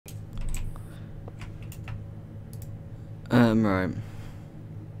Right.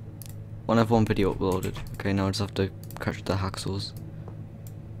 One have one video uploaded. Okay, now I just have to catch the haxels.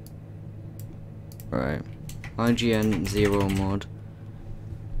 Right. IGN 0 mod.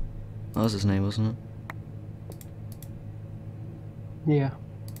 That was his name, wasn't it? Yeah.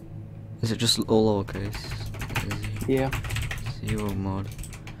 Is it just all lowercase? Yeah. 0 mod.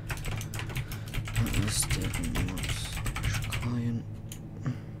 Blacklisted mods. Client.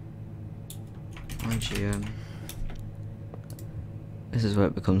 IGN. This is where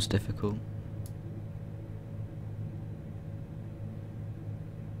it becomes difficult.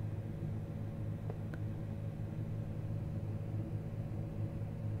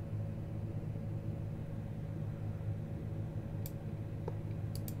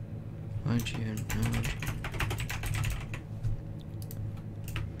 IGN, no IGN.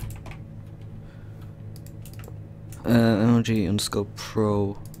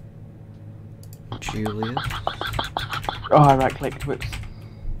 MLG_pro Julius. Oh, I right clicked, whoops.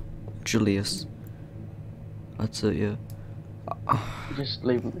 Julius. That's it, yeah. Just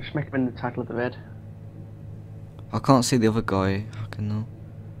leave him, just make him in the title of the vid. I can't see the other guy. I can know.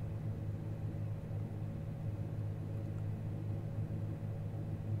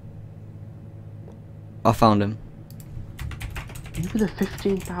 I found him. You were the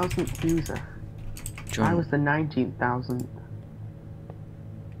 15,000th user. John. I was the 19,000th.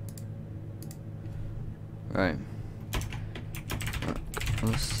 Right.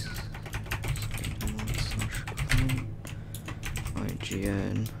 Plus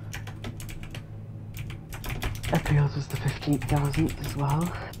IGN. Epios was the 15,000th as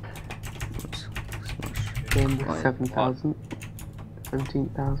well. Game was 7,000.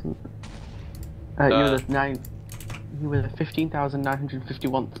 17,000. You were the 9. You were the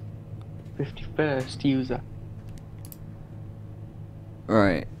 15,951th. 51st user.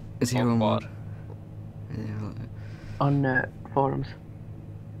 Right. Is he on what? mod? Yeah. On forums.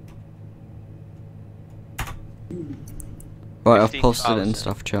 Right, I've posted it in 15,000.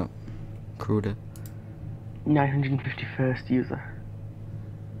 stuff chat. Cruder. 951st user.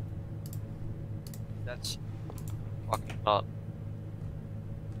 That's fucking not.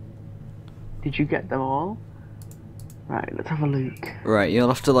 Did you get them all? Right, let's have a look. Right, you'll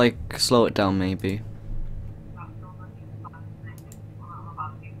have to like slow it down maybe.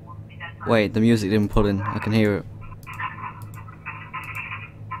 Wait, the music didn't put in. I can hear it.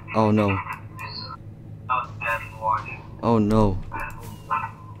 Oh no. Oh no.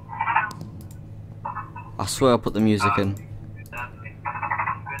 I swear I put the music in.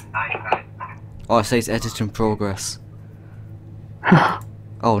 Oh, it says edit in progress.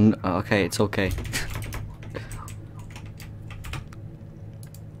 Oh, no, okay, it's okay.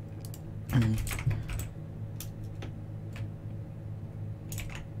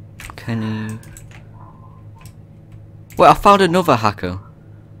 Kenny. Wait, I found another hacker.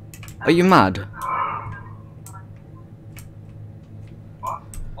 Are you mad?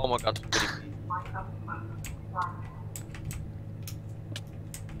 Oh my god.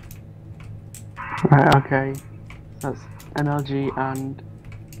 Right, okay. That's MLG and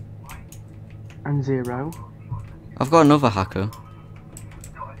 0. I've got another hacker.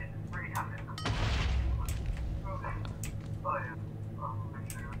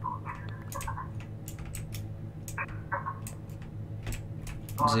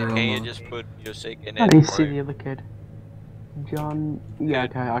 Zero Can you mod. just put music in I it? need to see or- the other kid. John. Yeah,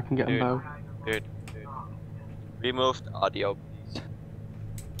 Dude, okay, I can get them dude. both. Dude. Remove the audio, please.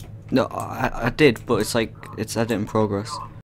 No, I did, but it's like, it's edit in progress.